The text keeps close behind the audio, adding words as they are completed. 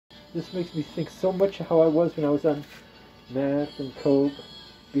This makes me think so much of how I was when I was on meth and coke,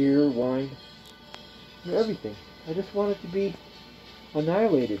 beer, wine, everything. I just wanted to be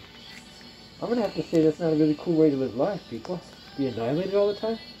annihilated. I'm gonna have to say that's not a really cool way to live life, people. Be annihilated all the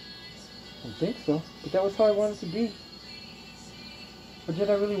time? I don't think so. But that was how I wanted to be. Or did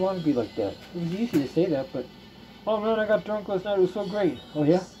I really want to be like that? It was easy to say that, but oh man, I got drunk last night, it was so great. Oh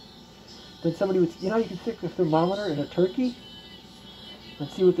yeah? Then somebody would, you know, you can stick a thermometer in a turkey and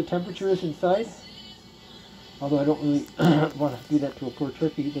see what the temperature is inside. Although I don't really want to do that to a poor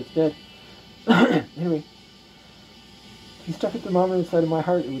turkey that's dead. Anyway, if you stuck a thermometer inside of my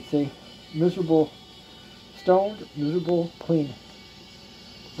heart, it would say miserable, stoned, miserable, clean.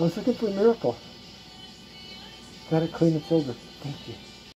 I was looking for a miracle. Got it clean and sober. Thank you.